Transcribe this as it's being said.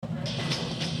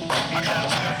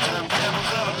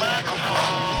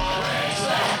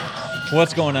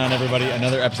What's going on, everybody?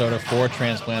 Another episode of 4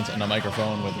 Transplants and a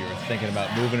Microphone. Whether you're thinking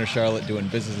about moving to Charlotte, doing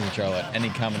business in Charlotte, any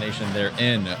combination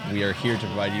therein, we are here to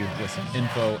provide you with some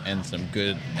info and some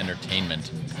good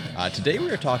entertainment. Today we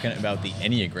are talking about the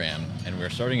Enneagram, and we're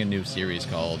starting a new series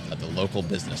called The Local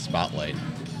Business Spotlight.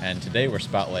 And today we're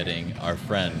spotlighting our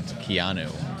friend Keanu,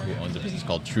 who owns a business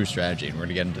called True Strategy, and we're going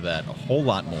to get into that a whole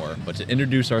lot more. But to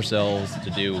introduce ourselves, to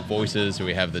do voices, so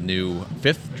we have the new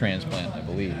 5th transplant, I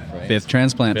believe, right? 5th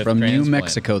transplant Fifth from transplant. New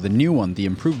Mexico, the new one, the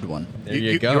improved one. There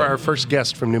you go. You're our first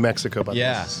guest from New Mexico, by the way.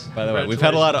 Yeah, by the way, we've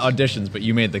had a lot of auditions, but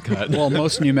you made the cut. Well,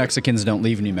 most New Mexicans don't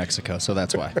leave New Mexico, so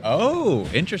that's why. Oh,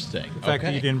 interesting. The fact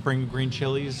that you didn't bring green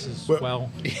chilies as well.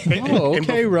 Oh,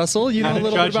 okay, Russell. You know a Kinda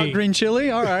little bit about judgy. green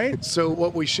chili? All right. So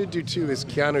what we should do, too, is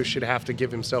Keanu should have to give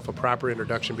himself a proper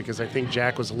introduction because I think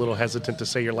Jack was a little hesitant to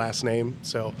say your last name.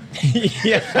 So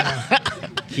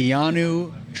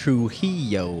Keanu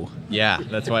Trujillo. Yeah,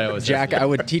 that's why I was Jack, I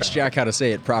would teach Jack how to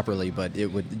say it properly, but it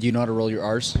would. Do you know how to roll your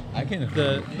R's? I can.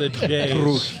 The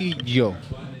J's. Trujillo.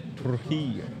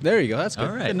 Trujillo. There you go. That's good.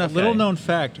 All right. Good enough. Little known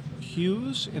fact,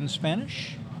 Hughes in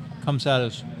Spanish comes out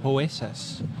as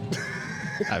Jueces.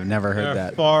 I've never There heard are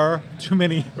that. far too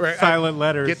many Right, silent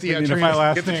letters get the, in trans- my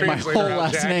last get the name. My translator whole out,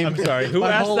 last Jack. name. I'm sorry, who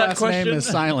my asked whole that last question? name is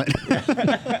silent.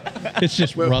 It's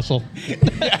just Russell.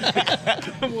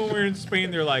 When we were in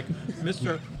Spain, they're like,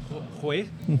 Mr.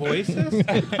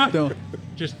 Jueces? don't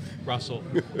Just Russell.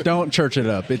 don't church it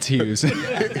up. It's Hughes.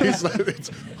 He's like,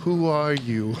 who are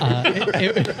you?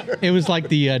 It was like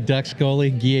the Ducks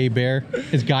goalie, Guy Bear,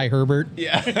 is Guy Herbert.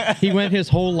 Yeah. He went his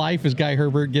whole life as Guy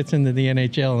Herbert, gets into the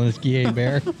NHL, and it's Guy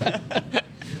Bear.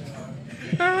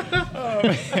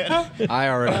 I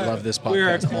already love this podcast.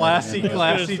 We're a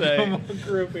classy say,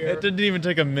 group here. It didn't even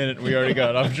take a minute. We already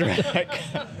got off track.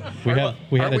 We Aren't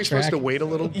had a we supposed track. to wait a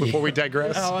little before we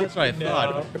digress? Oh, that's what I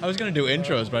thought. I was going to do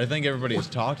intros, but I think everybody has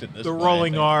talked at this The point.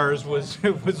 rolling R's was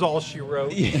all she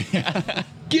wrote.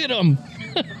 Get him!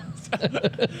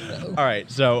 All right,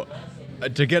 so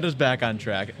to get us back on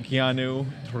track, Keanu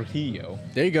Trujillo.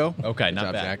 There you go. Okay, Good not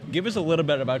job, bad. Jack. Give us a little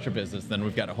bit about your business, then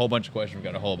we've got a whole bunch of questions. We've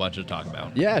got a whole bunch to talk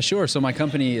about. Yeah, sure. So my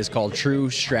company is called True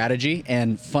Strategy,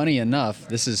 and funny enough,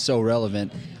 this is so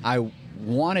relevant. I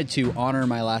wanted to honor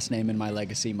my last name and my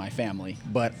legacy, my family,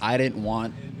 but I didn't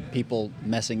want people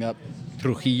messing up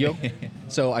Trujillo,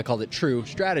 so I called it True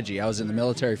Strategy. I was in the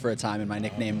military for a time, and my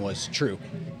nickname was True,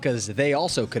 because they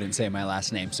also couldn't say my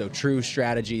last name. So True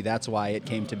Strategy, that's why it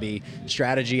came to be.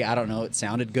 Strategy, I don't know, it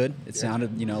sounded good. It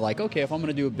sounded, like, okay, if I'm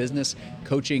going to do a business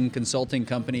coaching consulting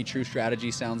company, True Strategy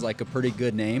sounds like a pretty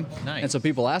good name. Nice. And so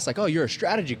people ask, like, oh, you're a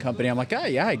strategy company. I'm like, oh,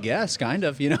 yeah, I guess, kind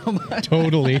of,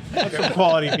 Totally. Some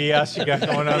quality BS you got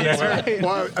going on there.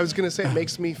 Well, I was going to say it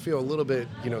makes me feel a little bit,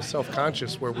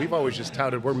 self-conscious where we've always just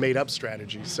touted we're made-up strategies.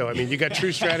 So, I mean, you got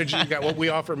True Strategy, you got what we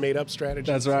offer, made-up strategies.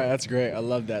 That's right. That's great. I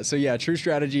love that. So yeah, True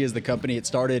Strategy is the company. It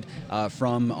started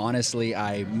from, honestly,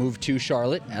 I moved to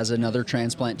Charlotte as another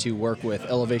transplant to work with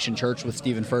Elevation Church with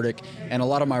Stephen Furtick, and a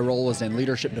lot of my role was in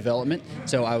leadership development.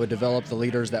 So I would develop the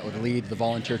leaders that would lead the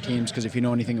volunteer teams, because if you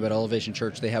know anything about Elevation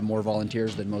Church, they have more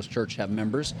volunteers than most church have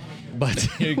members. But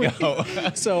Here you go.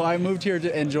 so I moved here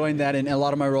and joined that, and a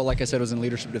lot of my role, like I said, was in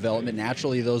leadership development.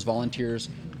 Naturally, those volunteers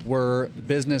were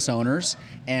business owners,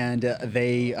 and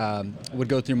they would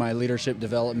go through my leadership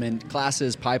development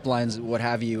classes, pipelines, what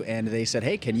have you, and they said,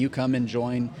 hey, can you come and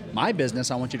join my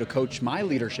business? I want you to coach my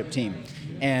leadership team.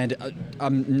 And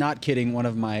I'm not kidding, one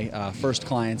of my first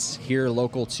clients here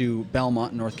local to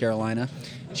Belmont, North Carolina,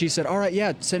 she said, all right,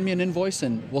 yeah, send me an invoice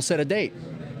and we'll set a date.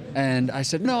 And I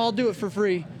said, no, I'll do it for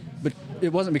free. But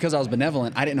it wasn't because I was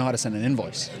benevolent. I didn't know how to send an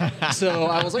invoice. So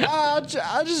I was like, I'll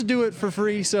just do it for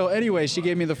free. So anyway, she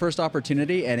gave me the first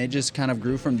opportunity, and it just kind of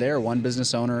grew from there. One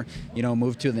business owner,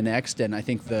 moved to the next. And I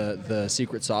think the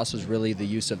secret sauce was really the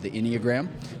use of the Enneagram,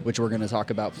 which we're going to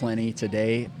talk about plenty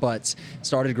today, but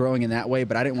started growing in that way.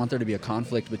 But I didn't want there to be a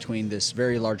conflict between this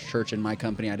very large church and my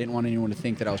company. I didn't want anyone to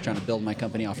think that I was trying to build my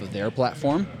company off of their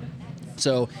platform.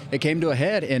 So it came to a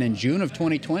head, and in June of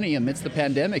 2020, amidst the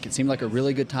pandemic, it seemed like a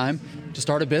really good time to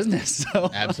start a business. So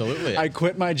Absolutely. I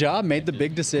quit my job, made the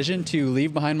big decision to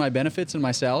leave behind my benefits and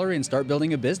my salary and start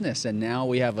building a business. And now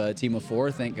we have a team of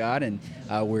 4, thank God, and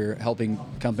we're helping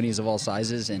companies of all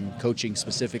sizes and coaching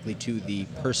specifically to the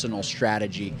personal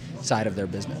strategy side of their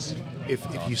business. If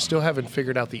you still haven't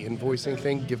figured out the invoicing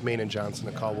thing, give Main & Johnson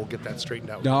a call. We'll get that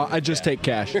straightened out. No, I just take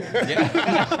cash.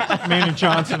 Main &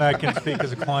 Johnson, I can speak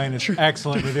as a client, is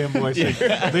excellent with invoicing.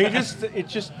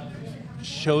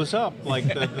 shows up like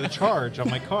the charge on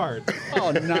my card.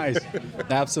 Oh, nice.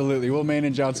 Absolutely. Well, Main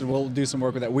and Johnson, we'll do some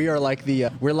work with that. We are like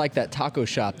we're like that taco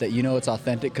shop that it's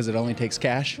authentic because it only takes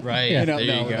cash. Right. You There you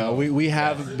no, go. we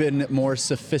have been more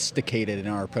sophisticated in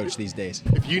our approach these days.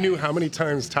 If you knew how many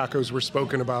times tacos were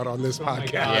spoken about on this my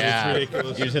podcast. God. Yeah, It's you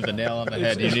ridiculous. just hit the nail on the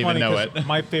head. You It's didn't even funny know 'cause it.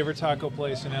 My favorite taco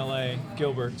place in LA,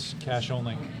 Gilbert's, cash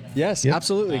only. Yes, Yep.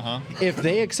 absolutely. Uh-huh. If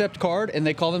they accept card and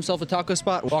they call themselves a taco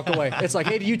spot, walk away. It's like,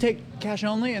 hey, do you take cash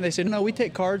only? And they say, no, we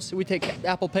take cards. We take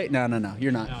Apple Pay. No,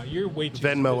 you're not. No, you're way too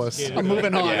Venmo us. sophisticated. I'm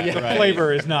moving on. Yeah, Yeah. The right.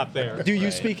 flavor is not there. Do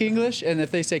you speak English? And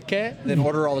if they say que, then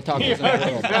order all the tacos in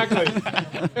the world.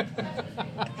 Exactly.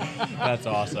 That's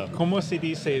awesome. Como se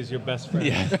dice is your best friend.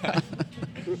 Yeah.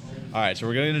 All right, so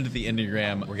we're going into the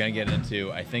Enneagram. We're going to get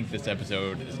into, I think this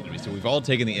episode is going to be, so we've all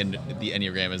taken the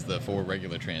Enneagram as the 4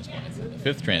 regular transplants. The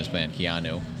 5th transplant,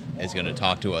 Keanu, is going to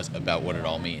talk to us about what it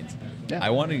all means. Yeah.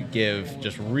 I want to give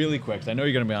just really quick, because I know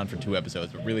you're going to be on for 2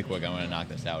 episodes, but really quick, I want to knock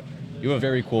this out. You have a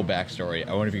very cool backstory.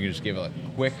 I wonder if you could just give a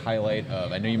quick highlight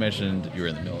of, I know you mentioned you were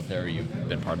in the military, you've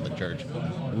been part of the church.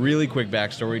 Really quick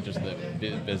backstory, just so that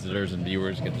visitors and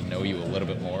viewers get to know you a little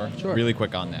bit more. Sure. Really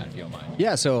quick on that, if you don't mind.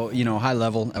 Yeah, so high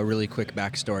level, a really quick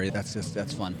backstory.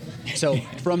 That's fun. So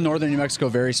from northern New Mexico,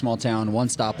 very small town, one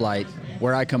stoplight.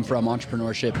 Where I come from,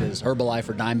 entrepreneurship is Herbalife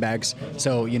or dime bags.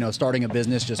 So starting a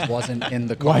business just wasn't in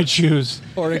the cards. White shoes.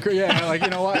 Or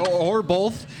or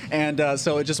both. And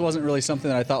so it just wasn't really something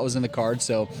that I thought was in the cards.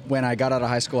 So when I got out of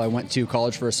high school, I went to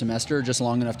college for a semester, just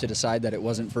long enough to decide that it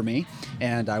wasn't for me.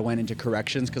 And I went into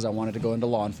corrections because I wanted to go into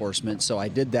law enforcement. So I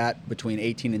did that between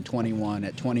 18 and 21.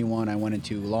 At 21, I went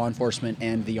into law enforcement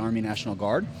and the Army National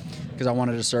Guard because I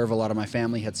wanted to serve. A lot of my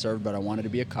family had served, but I wanted to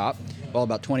be a cop. Well,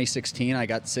 about 2016, I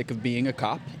got sick of being a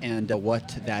cop and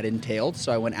what that entailed.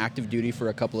 So I went active duty for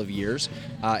a couple of years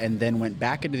and then went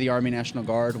back into the Army National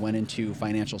Guard, went into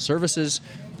financial services,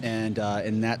 and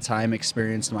in that time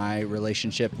experienced my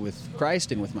relationship with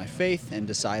Christ and with my faith and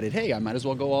decided, hey, I might as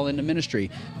well go all into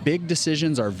ministry. Big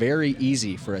decisions are very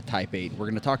easy for a type 8. We're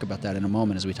going to talk about that in a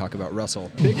moment as we talk about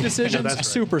Russell. Big decisions, that's right.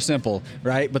 super simple,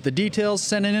 right? But the details,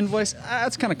 send an invoice,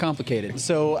 that's kind of complicated.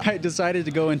 So I decided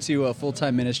to go into a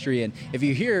full-time ministry. And if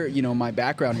you hear, my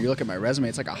background, or you look at my resume,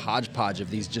 it's like a hodgepodge of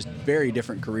these just very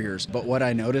different careers. But what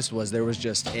I noticed was there was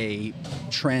just a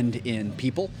trend in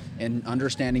people and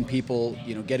understanding people,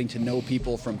 getting to know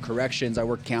people from corrections. I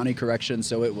worked county corrections,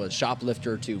 so it was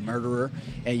shoplifter to murderer,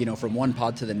 and from one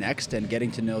pod to the next, and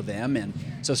getting to know them. And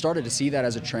so started to see that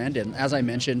as a trend. And as I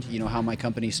mentioned, how my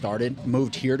company started,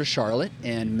 moved here to Charlotte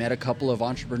and met a couple of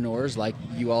entrepreneurs like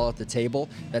you all at the table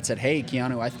that said, hey,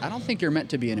 Keanu, I don't think you're meant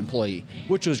to be an employee,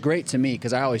 which was great to me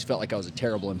because I always felt like I was a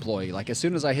terrible employee. Like as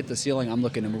soon as I hit the ceiling, I'm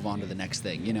looking to move on to the next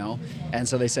thing, And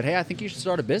so they said, hey, I think you should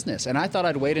start a business. And I thought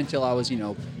I'd wait until I was,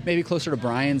 maybe closer to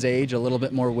Brian's age, a little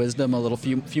bit more wisdom, a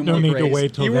few No more need grace. to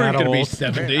wait till You weren't that going to be old.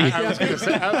 70. I was going to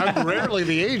say, I'm rarely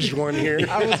the aged one here.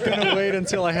 I was going to wait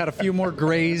until I had a few more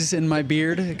grays in my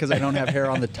beard because I don't have hair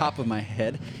on the top of my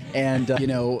head. And,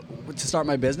 to start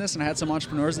my business. And I had some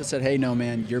entrepreneurs that said, hey, no,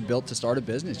 man, you're built to start a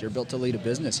business. You're built to lead a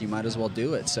business. You might as well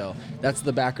do it. So that's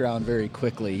the background very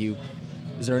quickly.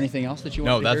 Is there anything else that you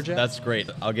want No, to hear, Jack? that's great.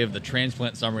 I'll give the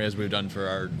transplant summary as we've done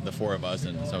for the 4 of us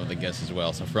and some of the guests as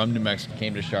well. So from New Mexico,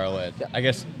 came to Charlotte. Yeah. I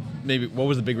guess maybe what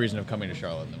was the big reason of coming to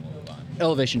Charlotte? And then we'll move on.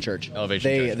 Elevation Church.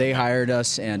 Elevation Church. They hired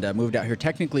us and moved out here.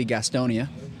 Technically Gastonia.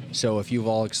 So if you've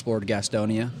all explored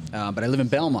Gastonia, but I live in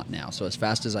Belmont now. So as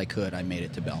fast as I could, I made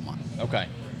it to Belmont. Okay,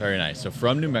 very nice. So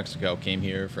from New Mexico, came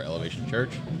here for Elevation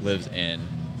Church, lives in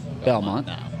Belmont.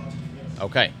 now.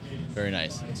 Okay, very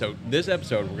nice. So this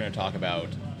episode, we're going to talk about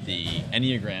the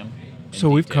Enneagram. in So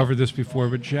we've detail. covered this before,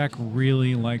 but Jack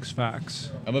really likes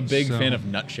facts. I'm a big So- fan of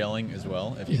nutshelling as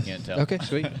well, if you can't tell. Okay,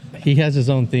 sweet. He has his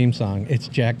own theme song. It's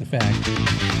Jack the Fact.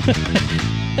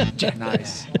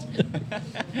 Nice.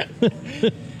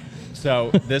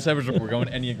 So this episode, we're going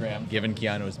Enneagram, given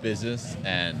Keanu his business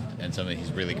and something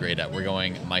he's really great at. We're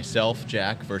going myself,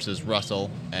 Jack, versus Russell,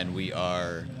 and we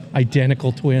are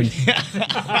Identical twins.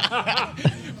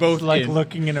 both Like in,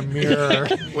 looking in a mirror.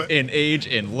 in age,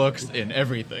 in looks, in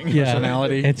everything. Yeah,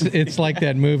 Personality. It's like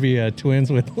that movie,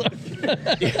 Twins with. Danny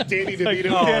like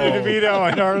DeVito. Danny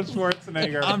DeVito and Arnold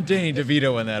Schwarzenegger. I'm Danny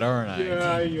DeVito in that, aren't I?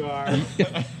 Yeah, you are.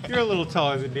 You're a little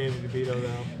taller than Danny DeVito,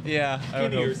 though. Yeah, I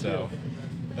would Skinnier, hope so. too.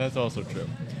 That's also true.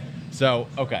 So,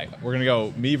 okay, we're going to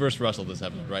go me versus Russell this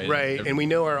episode, right? Right, and we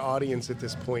know our audience at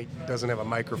this point doesn't have a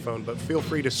microphone, but feel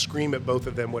free to scream at both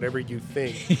of them whatever you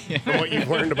think from what you've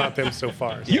learned about them so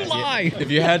far. You lie. If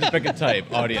you had to pick a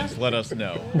type, audience, let us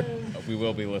know. we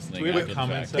will be listening. Do we have a in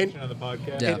comment fact. section on the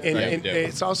podcast? Yeah. And do.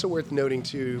 it's also worth noting,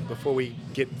 too, before we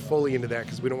get fully into that,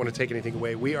 because we don't want to take anything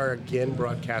away, we are again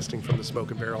broadcasting from the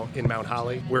Smoke and Barrel in Mount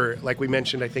Holly, where, like we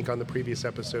mentioned, I think on the previous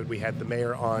episode, we had the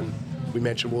mayor on. We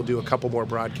mentioned we'll do a couple more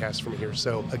broadcasts from here.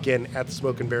 So, again, at the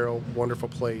Smoke and Barrel, wonderful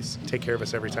place. Take care of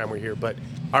us every time we're here. But,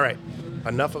 all right,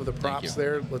 enough of the props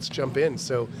there. Let's jump in.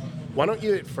 So, why don't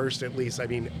you at first, at least, I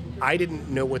mean, I didn't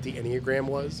know what the Enneagram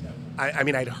was. I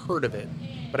mean, I'd heard of it,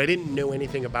 but I didn't know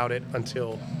anything about it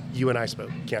until you and I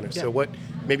spoke, Keanu. Yeah. So what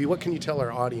can you tell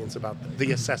our audience about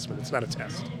the assessment? It's not a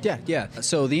test. Yeah.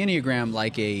 So the Enneagram,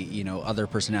 like other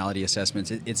personality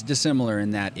assessments, it's dissimilar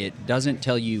in that it doesn't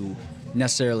tell you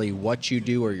necessarily what you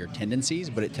do or your tendencies,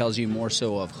 but it tells you more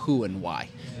so of who and why.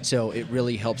 So it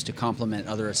really helps to complement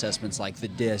other assessments like the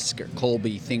DISC or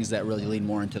Colby, things that really lean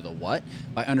more into the what,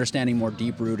 by understanding more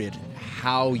deep-rooted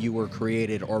how you were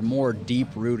created or more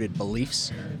deep-rooted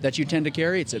beliefs that you tend to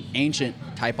carry. It's an ancient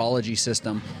typology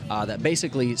system that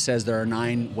basically says there are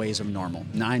 9 ways of normal,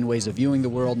 9 ways of viewing the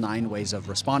world, 9 ways of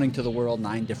responding to the world,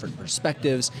 9 different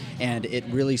perspectives, and it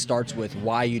really starts with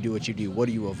why you do what you do. What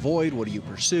do you avoid? What do you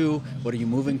pursue? What are you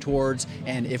moving towards?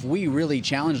 And if we really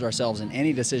challenged ourselves in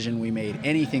any decision we made,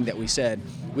 anything that we said,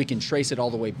 we can trace it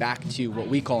all the way back to what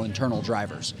we call internal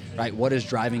drivers, right? What is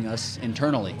driving us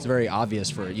internally? It's very obvious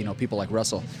for people like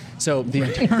Russell. So the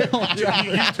internal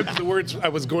You took the words I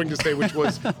was going to say, which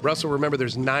was, Russell, remember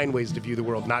there's 9 ways to view the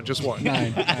world, not just one.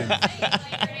 9.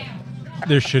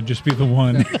 There should just be the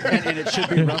one. And it should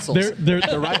be Russell's.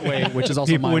 The right way, which is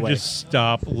also People my would way. just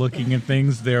stop looking at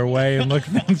things their way and look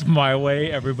at things my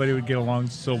way. Everybody would get along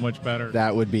so much better.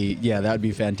 That would be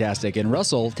fantastic. And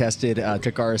Russell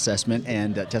took our assessment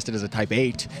and tested as a type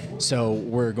 8. So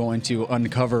we're going to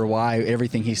uncover why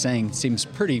everything he's saying seems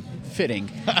pretty fitting.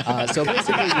 So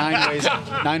basically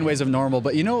 9 ways of normal.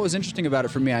 But you know what was interesting about it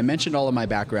for me? I mentioned all of my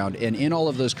background, and in all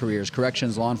of those careers,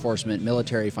 corrections, law enforcement,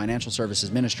 military, financial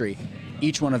services, ministry,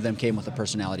 each one of them came with a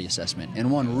personality assessment. And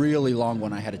one really long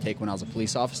one I had to take when I was a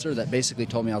police officer that basically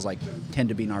told me I was tend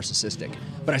to be narcissistic.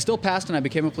 But I still passed and I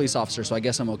became a police officer, so I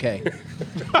guess I'm okay.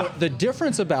 But the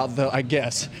difference about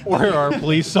Where our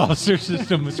police officer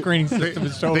screening system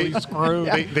is totally screwed.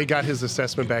 They got his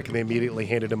assessment back and they immediately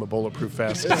handed him a bulletproof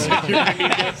vest.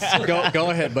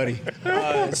 Go ahead, buddy.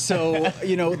 So,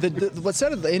 what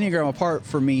set the Enneagram apart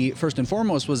for me, first and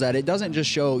foremost, was that it doesn't just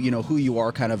show, who you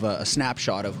are, kind of a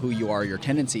snapshot of who you are, your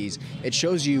tendencies. It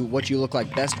shows you what you look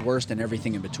like, best, worst, and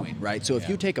everything in between, right? So if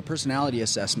you take a personality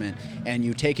assessment and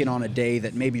you take it on a day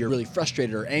that maybe you're really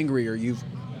frustrated or angry or you've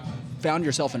found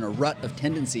yourself in a rut of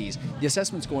tendencies, the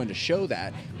assessment's going to show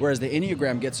that, whereas the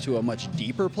Enneagram gets to a much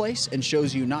deeper place and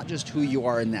shows you not just who you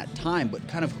are in that time, but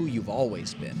kind of who you've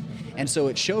always been. And so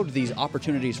it showed these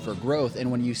opportunities for growth,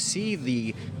 and when you see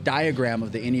the diagram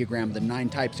of the Enneagram, the 9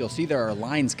 types, you'll see there are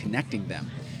lines connecting them.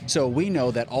 So we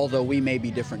know that although we may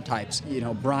be different types,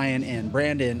 Brian and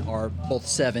Brandon are both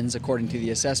 7s according to the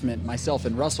assessment. Myself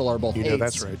and Russell are both 8s.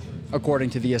 That's right.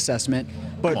 According to the assessment,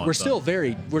 but we're still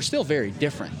very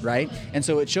different, right? And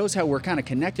so it shows how we're kind of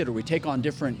connected, or we take on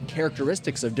different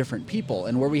characteristics of different people,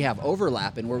 and where we have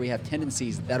overlap and where we have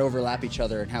tendencies that overlap each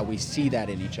other, and how we see that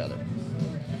in each other.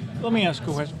 Let me ask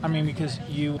a question. I mean, because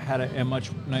you had a much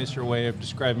nicer way of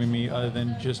describing me other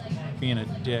than just being a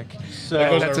dick. So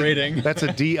That's a rating. That's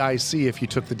a DIC if you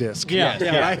took the disc. Yeah.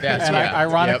 Yes, And yeah.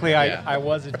 ironically, Yep. I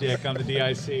was a dick on the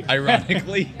DIC.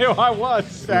 Ironically. I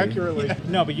was, accurately.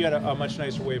 No, but you had a much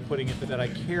nicer way of putting it, that I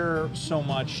care so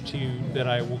much that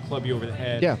I will club you over the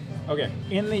head. Yeah. Okay.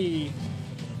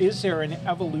 Is there an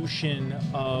evolution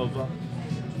of,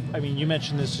 you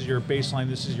mentioned this is your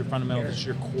baseline, this is your fundamental, this is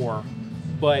your core,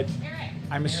 but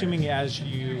I'm assuming as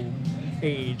you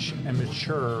age and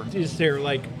mature, is there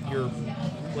you're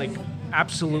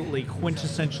absolutely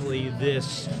quintessentially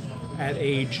this at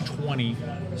age 20,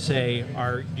 say,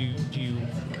 do you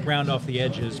round off the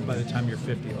edges by the time you're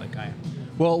 50 like I am?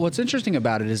 Well, what's interesting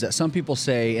about it is that some people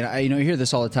say, and I hear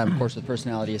this all the time, of course, with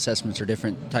personality assessments or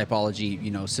different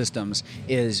typology, systems,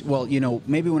 is, well,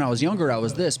 maybe when I was younger I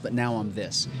was this, but now I'm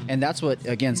this. And that's what,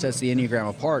 again, sets the Enneagram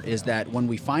apart, is that when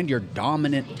we find your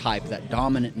dominant type, that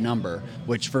dominant number,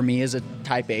 which for me is a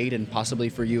type 8 and possibly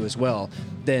for you as well,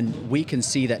 then we can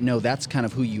see that, no, that's kind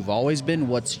of who you've always been.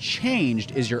 What's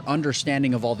changed is your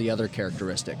understanding of all the other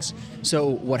characteristics. So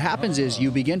what happens is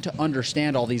you begin to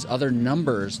understand all these other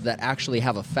numbers that actually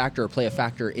have a factor or play a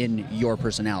factor in your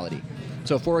personality.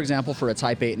 So for example, for a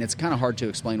type 8, and it's kind of hard to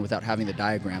explain without having the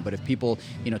diagram, but if people,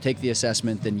 take the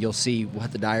assessment, then you'll see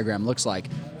what the diagram looks like.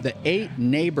 The 8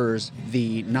 neighbors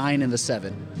the 9 and the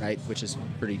 7, right? Which is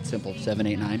pretty simple, 7,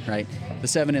 8, 9, right? The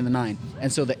 7 and the 9.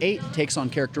 And so the 8 takes on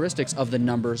characteristics of the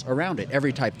numbers around it.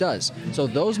 Every type does. So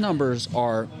those numbers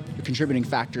are contributing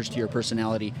factors to your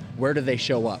personality. Where do they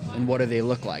show up and what do they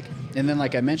look like? And then,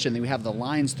 like I mentioned, we have the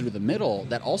lines through the middle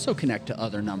that also connect to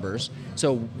other numbers.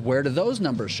 So where do those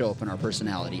numbers show up in our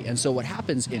personality? And so what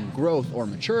happens in growth or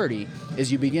maturity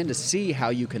is you begin to see how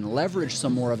you can leverage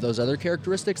some more of those other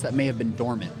characteristics that may have been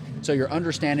dormant. So you're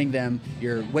understanding them,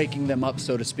 you're waking them up,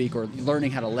 so to speak, or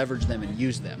learning how to leverage them and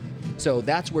use them. So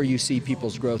that's where you see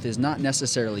people's growth is not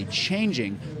necessarily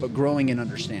changing, but growing in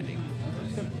understanding.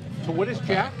 So what is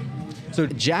Jack? So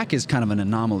Jack is kind of an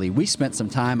anomaly. I spent some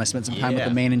time with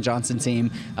the Main and Johnson team,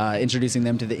 introducing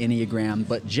them to the Enneagram.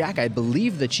 But Jack, I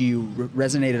believe that you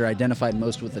resonated or identified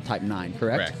most with the Type 9,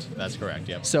 correct? Correct. That's correct,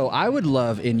 yep. So I would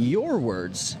love, in your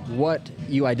words, what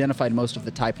you identified most with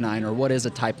the Type 9, or what is a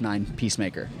Type 9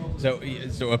 peacemaker? So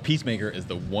a peacemaker is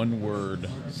the one-word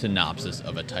synopsis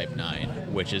of a Type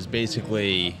 9, which is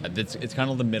basically, it's kind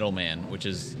of the middleman, which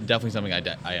is definitely something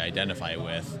I identify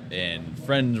with in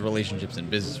friends, relationships, and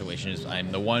business relationships.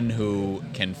 I'm the one who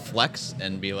can flex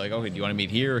and be like, okay, do you want to meet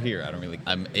here or here?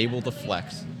 I'm able to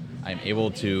flex. I'm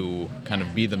able to kind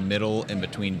of be the middle in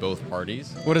between both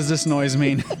parties. What does this noise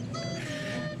mean?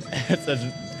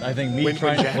 I think me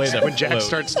trying to play the when Jack flute.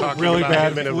 starts talking Really about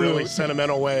bad him in a flute. really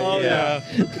sentimental way.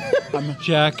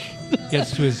 Jack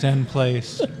gets to his Zen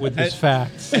place with his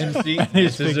facts. And see, and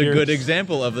his this is a figures. good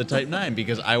example of the Type 9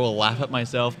 because I will laugh at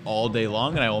myself all day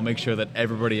long and I will make sure that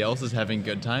everybody else is having a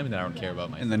good time and I don't care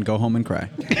about myself. And then go home and cry.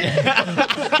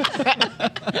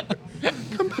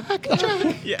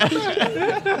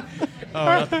 Yeah.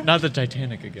 Oh, not the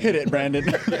Titanic again. Hit it, Brandon.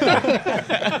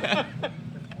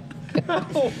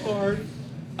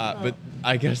 But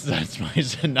I guess that's my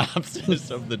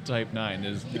synopsis of the Type 9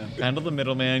 is kind of the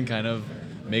middleman, kind of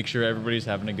make sure everybody's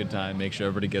having a good time, make sure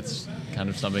everybody gets kind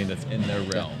of something that's in their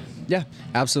realm. Yeah,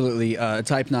 absolutely.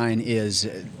 Type 9 is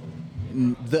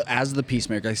as the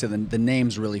peacemaker. Like I said, the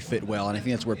names really fit well, and I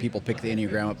think that's where people pick the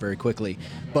Enneagram up very quickly.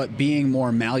 But being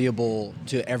more malleable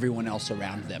to everyone else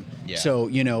around them. Yeah. So,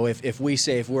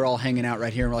 if we're all hanging out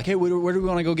right here and we're like, hey, where do we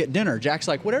want to go get dinner? Jack's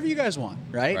like, whatever you guys want,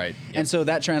 right? Right. Yep. And so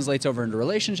that translates over into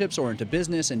relationships or into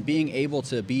business, and being able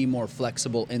to be more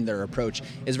flexible in their approach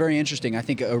is very interesting. I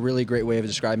think a really great way of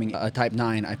describing a Type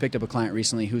 9, I picked up a client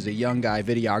recently who's a young guy,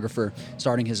 videographer,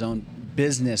 starting his own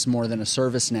business more than a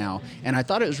service now, and I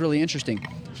thought it was really interesting.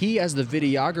 He, as the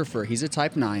videographer, he's a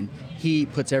Type 9. He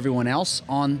puts everyone else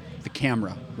on the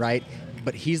camera, right?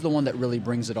 But he's the one that really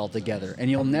brings it all together.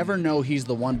 And you'll never know he's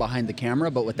the one behind the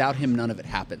camera, but without him, none of it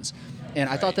happens. And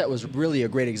I thought that was really a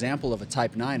great example of a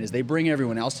Type 9, is they bring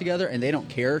everyone else together and they don't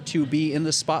care to be in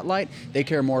the spotlight. They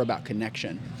care more about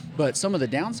connection. But some of the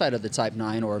downside of the Type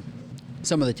 9, or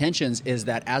some of the tensions, is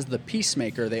that as the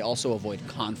peacemaker, they also avoid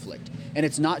conflict. And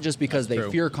it's not just because they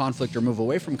fear conflict or move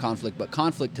away from conflict, but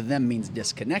conflict to them means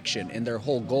disconnection, and their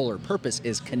whole goal or purpose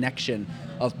is connection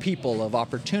of people, of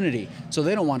opportunity. So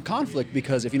they don't want conflict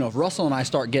because if Russell and I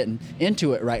start getting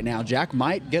into it right now, Jack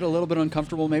might get a little bit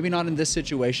uncomfortable, maybe not in this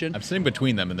situation. I'm sitting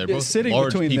between them and they're both Sitting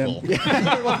large between people. them.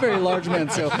 Yeah, they're both very large men,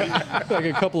 so like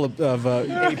a couple of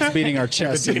apes beating our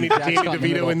chests. Danny and Jack's caught in the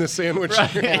DeVito middle. in the sandwich.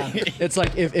 Yeah. It's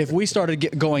like if we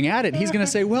started going at it, he's going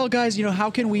to say, well, guys, how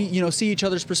can we, see each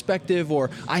other's perspective,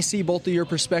 or I see both of your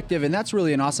perspective. And that's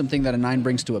really an awesome thing that a 9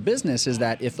 brings to a business, is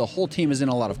that if the whole team is in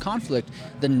a lot of conflict,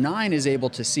 the 9 is able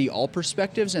to see all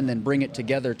perspectives and then bring it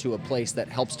together to a place that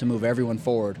helps to move everyone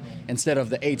forward, instead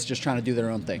of the 8s just trying to do their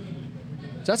own thing.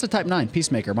 So that's a Type 9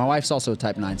 peacemaker. My wife's also a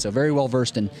Type 9, so very well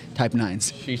versed in Type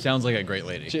 9s. She sounds like a great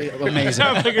lady. Amazing.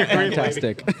 Sounds like a great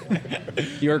Fantastic.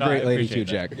 You're a No, great I lady too, appreciate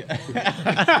Jack.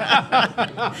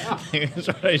 That's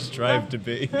what I strive to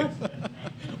be.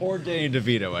 Or Danny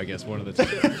DeVito, I guess, one of the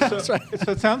two. That's right.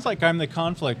 So it sounds like I'm the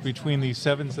conflict between the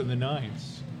 7s and the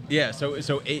 9s. Yeah, so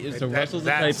Russell's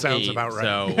the that Type sounds 8, about right.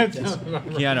 So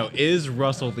Keanu, is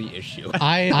Russell the issue?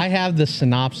 I have the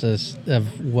synopsis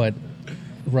of what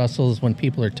Russell's, when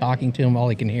people are talking to him, all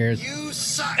he can hear is, You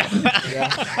suck.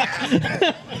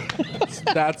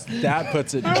 That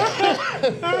puts it.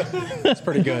 That's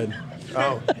pretty good.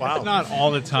 Oh, wow. Not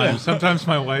all the time. Sometimes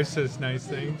my wife says nice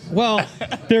things. well,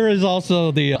 there is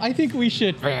also the, I think we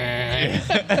should.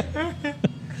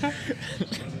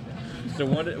 So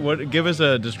what? Give us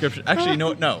a description. Actually,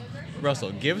 no.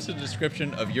 Russell, give us a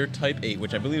description of your Type 8,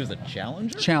 which I believe is a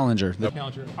Challenger? Challenger.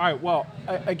 Challenger. All right. Well,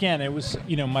 again, it was,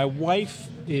 my wife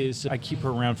is, I keep her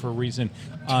around for a reason.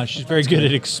 She's very good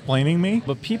at explaining me,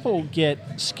 but people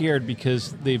get scared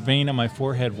because the vein on my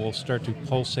forehead will start to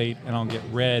pulsate and I'll get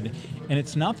red. And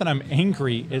it's not that I'm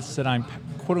angry, it's that I'm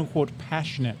quote unquote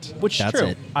passionate, which That's is true.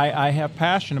 it. I have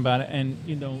passion about it. And,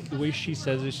 the way she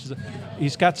says it,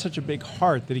 he's got such a big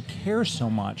heart that he cares so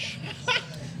much.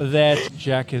 That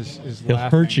Jack is He'll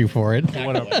laughing. hurt you for it.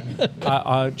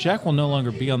 Whatever. Jack will no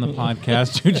longer be on the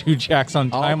podcast due to Jack's I'll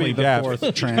untimely be the death.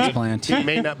 fourth transplant. He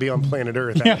may not be on planet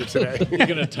Earth after today. You're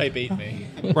going to Type 8 me.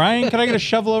 Brian, can I get a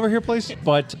shovel over here, please?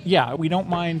 But yeah, we don't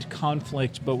mind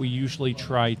conflict, but we usually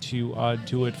try to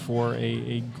do it for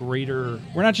a greater.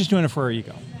 We're not just doing it for our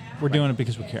ego. We're doing it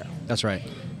because we care. That's right.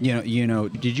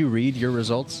 Did you read your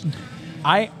results?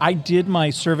 I did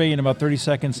my survey in about 30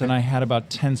 seconds, and I had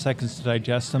about 10 seconds to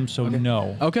digest them, so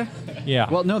no. Okay. Yeah.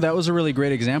 Well, no, that was a really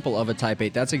great example of a Type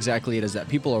 8. That's exactly it, is that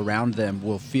people around them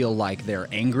will feel like they're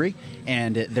angry,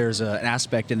 and there's an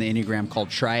aspect in the Enneagram called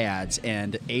triads,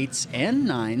 and 8s and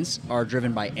 9s are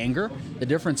driven by anger. The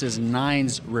difference is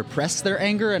 9s repress their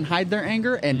anger and hide their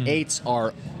anger, and 8s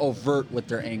are overt with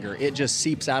their anger. It just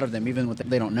seeps out of them, even when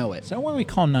they don't know it. Is that why we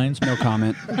call 9s? No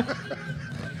comment.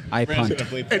 I punt.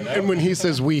 And when he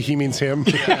says we, he means him.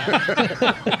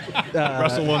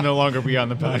 Russell will no longer be on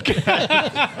the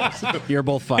podcast. You're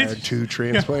both fired. 2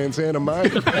 transplants and a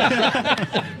microphone.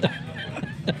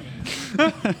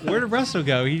 Where did Russell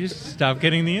go? He just stopped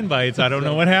getting the invites. I don't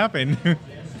know what happened.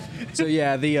 So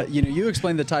yeah, you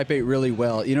explained the Type 8 really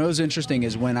well. What was interesting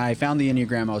is when I found the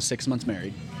Enneagram, I was 6 months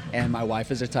married, and my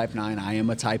wife is a Type 9, I am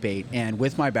a Type 8, and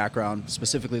with my background,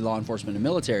 specifically law enforcement and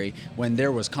military, when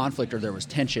there was conflict or there was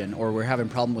tension or we're having a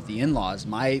problem with the in-laws,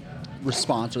 my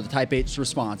response, or the Type 8's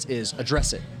response, is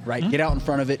address it, right? Get out in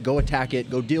front of it, go attack it,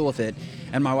 go deal with it.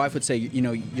 And my wife would say,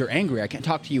 you're angry, I can't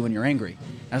talk to you when you're angry.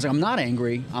 And I was like, I'm not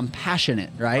angry, I'm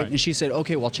passionate, right? And she said,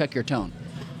 okay, well, check your tone.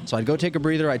 So I'd go take a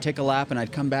breather, I'd take a lap, and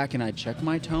I'd come back and I'd check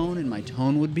my tone, and my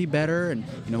tone would be better. And,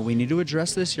 we need to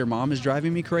address this. Your mom is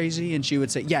driving me crazy. And she would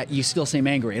say, yeah, you still seem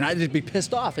angry. And I'd just be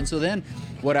pissed off. And so then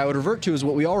what I would revert to is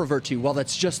what we all revert to. Well,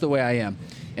 that's just the way I am.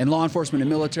 In law enforcement and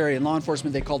military, in law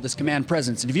enforcement, they called this command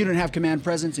presence. And if you didn't have command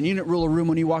presence and you didn't rule a room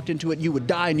when you walked into it, you would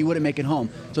die and you wouldn't make it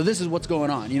home. So this is what's going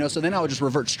on. So then I would just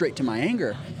revert straight to my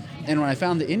anger. And when I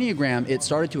found the Enneagram, it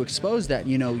started to expose that,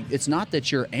 it's not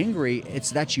that you're angry,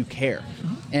 it's that you care.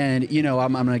 And,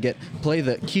 I'm going to play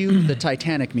the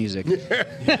Titanic music.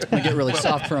 I'm going to get really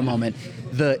soft for a moment.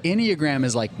 The Enneagram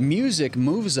is like music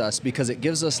moves us because it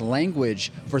gives us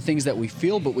language for things that we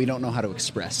feel but we don't know how to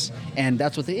express. And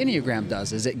that's what the Enneagram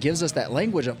does, is it gives us that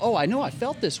language of, I know I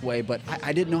felt this way, but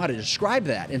I didn't know how to describe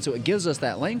that. And so it gives us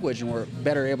that language, and we're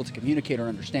better able to communicate or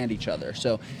understand each other.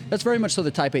 So that's very much so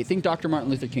the Type 8. Think Dr. Martin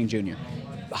Luther King Jr.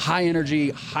 High energy,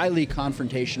 highly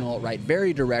confrontational, right?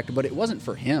 Very direct, but it wasn't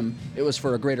for him. It was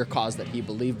for a greater cause that he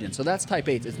believed in. So that's Type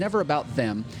 8. It's never about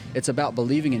them. It's about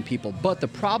believing in people. But the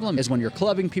problem is when you're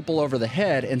clubbing people over the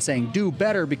head and saying, do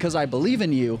better because I believe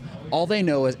in you, all they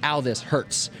know is, ow, this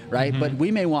hurts, right? But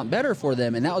we may want better for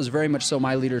them, and that was very much so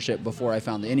my leadership before I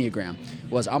found the Enneagram,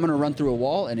 was I'm going to run through a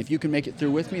wall, and if you can make it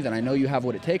through with me, then I know you have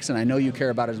what it takes, and I know you care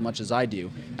about it as much as I do.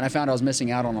 And I found I was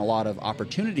missing out on a lot of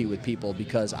opportunity with people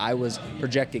because I was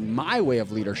projecting my way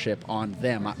of leadership on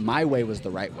them. My way was the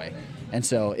right way. And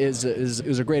so it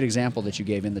was a great example that you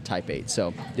gave in the Type 8.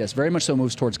 So, yes, very much so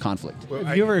moves towards conflict.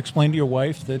 Have you ever explained to your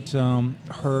wife that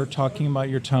her talking about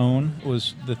your tone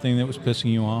was the thing that was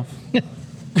pissing you off?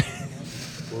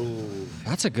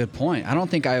 That's a good point. I don't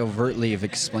think I overtly have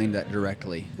explained that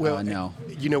directly. Well, no.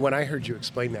 When I heard you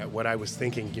explain that, what I was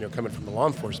thinking, coming from the law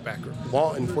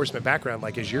enforcement background,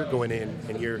 like as you're going in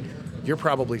and you're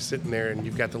probably sitting there and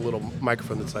you've got the little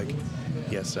microphone that's like,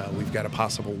 yes, we've got a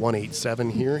possible 187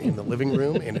 here in the living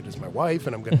room, and it is my wife,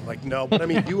 and I'm going to no. But I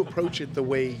mean, you approach it the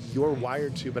way you're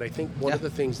wired to. But I think one of the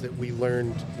things that we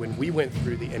learned when we went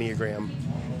through the Enneagram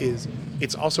is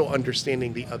it's also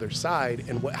understanding the other side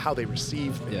and how they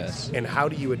receive things. Yes. And how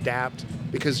do you adapt,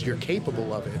 because you're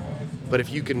capable of it. But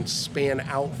if you can span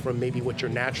out from maybe what your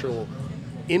natural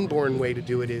inborn way to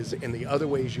do it is and the other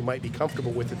ways you might be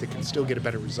comfortable with it, that can still get a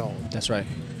better result. That's right.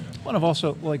 Well, I've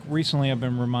also, recently I've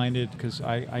been reminded, because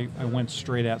I went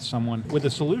straight at someone with a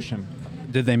solution.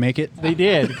 Did they make it? They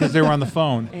did, because they were on the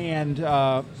phone. And,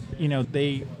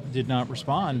 they did not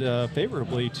respond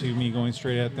favorably to me going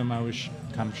straight at them. I was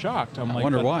kind of shocked. I'm like,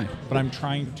 wonder why. But I'm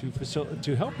trying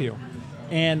to help you.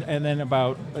 And then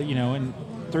about, and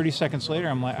 30 seconds later,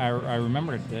 I'm like, I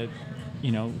remembered that,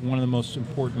 one of the most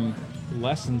important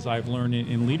lessons I've learned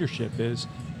in leadership is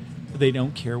they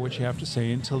don't care what you have to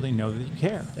say until they know that you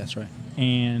care. That's right.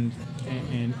 And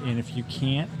if you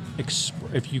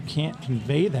can't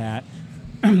convey that,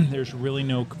 there's really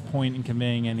no point in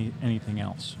conveying anything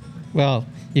else. Well,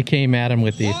 you came at him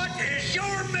with the. What is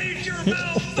your major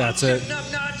malfunction? That's it.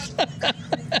 numbnuts?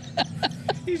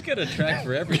 He's got a track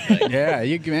for everything. Yeah,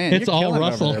 It's you're all killing it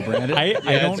Russell. over there, Brandon. I it's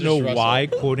don't just know Russell. why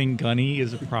quoting Gunny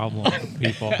is a problem for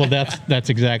people. Well, that's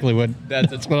exactly what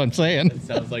That's- what I'm saying. It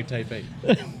sounds like type 8.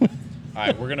 All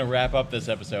right, we're gonna wrap up this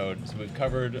episode. So we've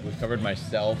covered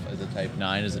myself as a type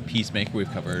 9 as a peacemaker.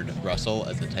 We've covered Russell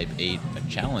as a type 8, a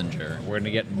challenger. We're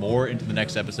gonna get more into the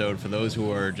next episode. For those who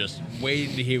are just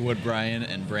waiting to hear what Brian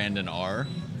and Brandon are,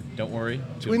 don't worry.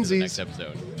 Tune into the Twinsies. next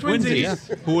episode. Twinsies.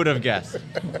 Yeah. Who would have guessed?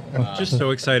 Just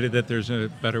so excited that there's a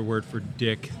better word for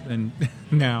dick than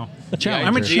now. Challenger.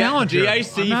 I'm a challenger.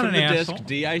 DIC I'm not from an the asshole.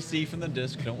 disc. DIC from the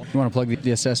disc. Don't worry. You want to plug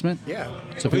the assessment? Yeah.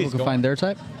 So Please, people go can find on. their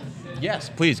type?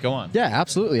 Yes, please go on. Yeah,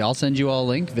 absolutely. I'll send you all a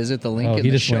link. Visit the link Oh, in he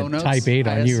the just show went notes. type 8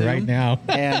 I on you assume. right now.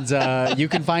 And you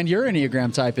can find your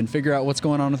Enneagram type and figure out what's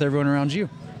going on with everyone around you.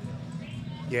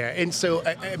 Yeah, and so,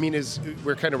 I mean, as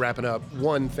we're kind of wrapping up,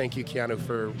 one, thank you, Keanu,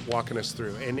 for walking us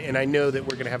through. And I know that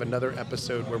we're going to have another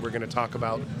episode where we're going to talk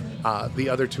about the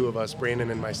other two of us, Brandon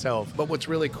and myself. But what's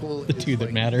really cool The is, two that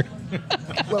like, matter.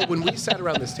 Well, when we sat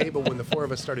around this table, when the four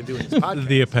of us started doing this podcast.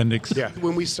 The appendix. Yeah,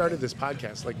 when we started this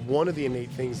podcast, like one of the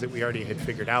innate things that we already had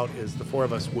figured out is the four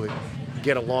of us would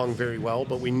get along very well,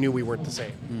 but we knew we weren't the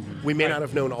same. We may not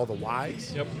have known all the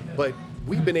whys, but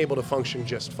we've been able to function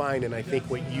just fine. And I think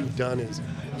what you've done is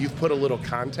you've put a little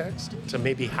context to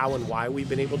maybe how and why we've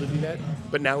been able to do that.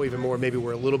 But now even more, maybe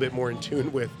we're a little bit more in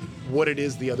tune with what it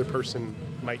is the other person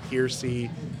might hear, see,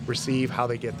 receive, how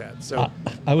they get that. So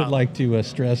I would like to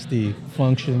stress the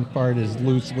function part is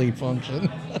loosely function.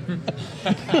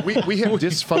 we have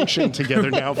dysfunction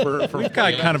together now for We've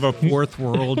got kind of a fourth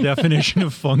world definition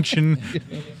of function.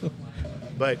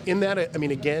 But in that, I mean,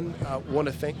 again, want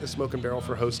to thank the Smoke and Barrel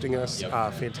for hosting us.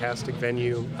 Fantastic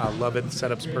venue. Love it. The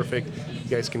setup's perfect. You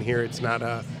guys can hear it's not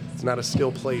a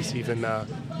still place, even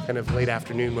kind of late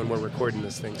afternoon when we're recording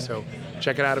this thing. So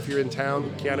check it out if you're in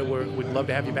town. Keanu, we'd love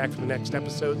to have you back for the next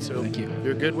episode. So Thank you. If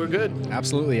you're good, we're good.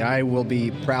 Absolutely. I will be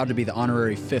proud to be the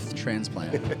honorary 5th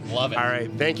transplant. Love it. All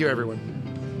right. Thank you, everyone.